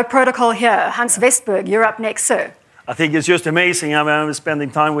up. No protocol here. Hans Vestberg, you're up next, sir. I think it's just amazing. I mean, I've been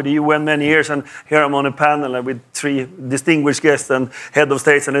spending time with the UN many years, and here I'm on a panel with 3 distinguished guests and head of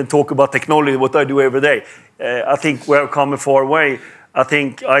states, and then talk about technology, what I do every day. I think we're coming far away. I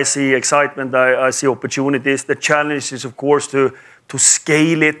think I see excitement, I see opportunities. The challenge is, of course, to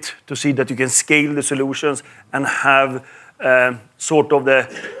scale it, to see that you can scale the solutions and have sort of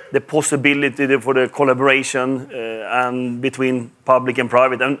the possibility for the collaboration and between public and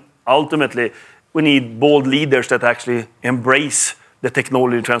private. And ultimately, we need bold leaders that actually embrace the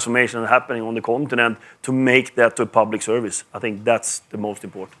technology transformation happening on the continent to make that to a public service. I think that's the most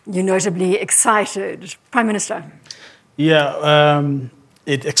important. You're notably excited. Prime Minister. Yeah,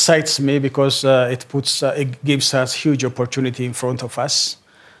 it excites me because it gives us huge opportunity in front of us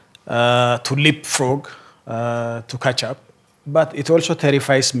to leapfrog, to catch up. But it also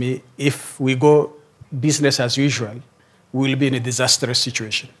terrifies me if we go business as usual, we'll be in a disastrous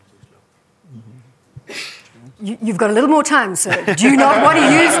situation. You've got a little more time, sir. Do you not want to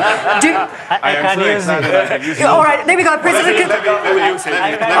use... I can't use it. All right, there we go. President...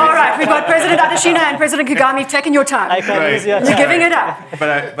 All right, we've got President Adesina and President Kagame taking your time. I can't use your time. You're giving it up.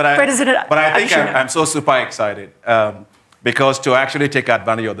 But I think I'm so super excited because to actually take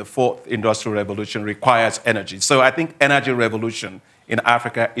advantage of the fourth industrial revolution requires energy. So I think energy revolution in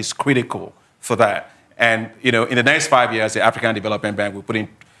Africa is critical for that. And, you know, in the next 5 years, the African Development Bank will put in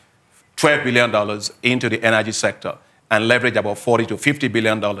 $12 billion into the energy sector and leverage about $40 to $50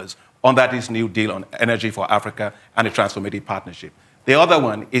 billion under this new deal on energy for Africa and the transformative partnership. The other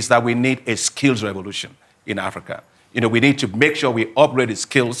one is that we need a skills revolution in Africa. You know, we need to make sure we upgrade the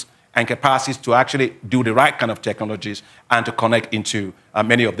skills and capacities to actually do the right kind of technologies and to connect into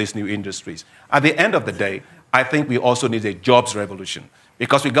many of these new industries. At the end of the day, I think we also need a jobs revolution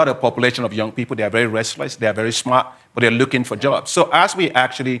because we've got a population of young people. They are very restless, they are very smart, but they're looking for jobs. So as we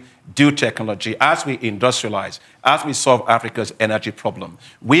actually do technology, as we industrialize, as we solve Africa's energy problem,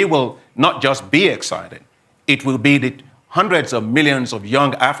 we will not just be excited, it will be the hundreds of millions of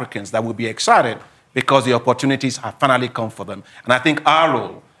young Africans that will be excited because the opportunities have finally come for them. And I think our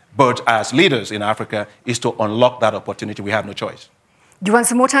role, both as leaders in Africa, is to unlock that opportunity. We have no choice. Do you want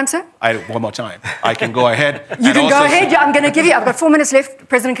some more time, sir? One more time. I can go ahead. You can go ahead. I'm going to give you. I've got 4 minutes left,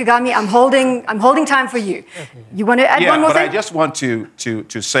 President Kagame. I'm holding time for you. You want to add one more thing? Yeah, but I just want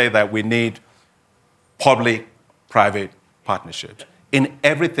to say that we need public-private partnerships in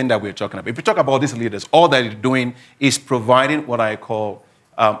everything that we're talking about. If we talk about these leaders, all that they're doing is providing what I call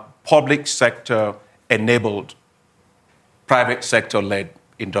public sector-enabled, private sector-led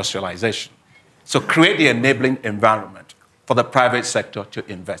industrialization. So create the enabling environment for the private sector to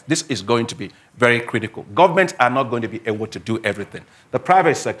invest. This is going to be very critical. Governments are not going to be able to do everything. The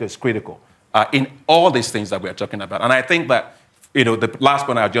private sector is critical in all these things that we're talking about. And I think that, you know, the last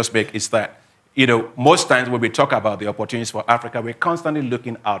point I'll just make is that most times when we talk about the opportunities for Africa, we're constantly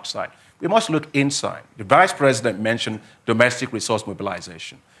looking outside. We must look inside. The Vice President mentioned domestic resource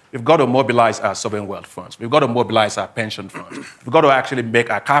mobilization. We've got to mobilize our sovereign wealth funds. We've got to mobilize our pension funds. We've got to actually make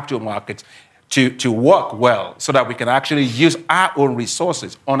our capital markets to work well so that we can actually use our own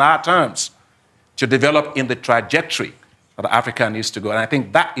resources on our terms to develop in the trajectory that Africa needs to go. And I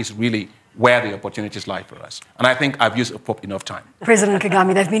think that is really where the opportunities lie for us. And I think I've used up enough time. President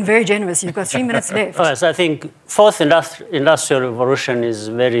Kagame, they've been very generous. You've got 3 minutes left. Yes, I think fourth industrial revolution is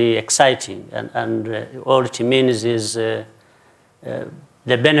very exciting. And all it means is the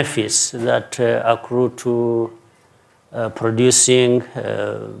benefits that accrue to producing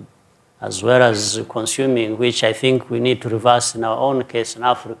as well as consuming, which I think we need to reverse in our own case in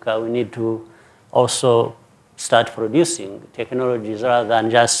Africa. We need to also start producing technologies rather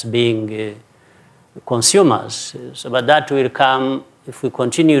than just being consumers. But that will come if we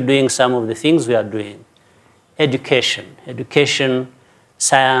continue doing some of the things we are doing. Education,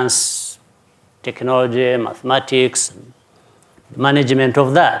 science, technology, mathematics, and management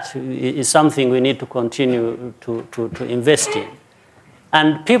of that is something we need to continue to invest in.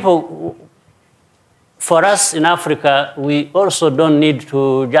 And people, for us in Africa, we also don't need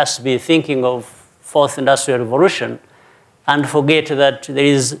to just be thinking of fourth industrial revolution and forget that there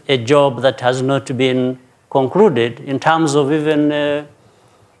is a job that has not been concluded in terms of even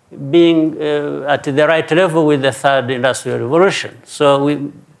being at the right level with the third industrial revolution. So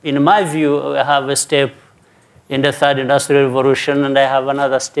in my view, I have a step in the third industrial revolution, and I have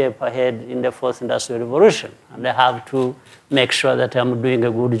another step ahead in the fourth industrial revolution. And I have to make sure that I'm doing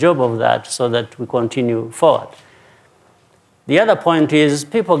a good job of that so that we continue forward. The other point is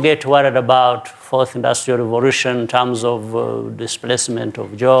people get worried about fourth industrial revolution in terms of displacement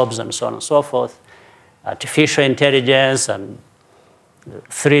of jobs and so on and so forth, artificial intelligence and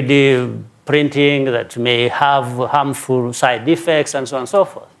 3D printing that may have harmful side effects and so on and so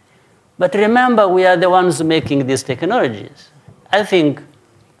forth. But remember, we are the ones making these technologies. I think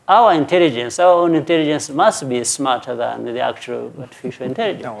our own intelligence must be smarter than the actual artificial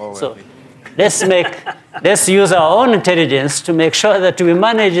intelligence. So let's use our own intelligence to make sure that we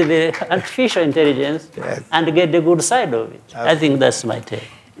manage the artificial intelligence and get the good side of it. I think that's my take.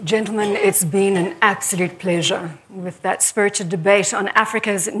 Gentlemen, it's been an absolute pleasure with that spirited debate on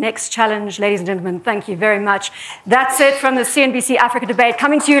Africa's next challenge. Ladies and gentlemen, thank you very much. That's it from the CNBC Africa debate,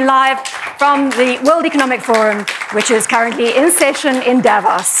 coming to you live from the World Economic Forum, which is currently in session in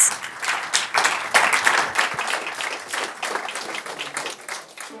Davos.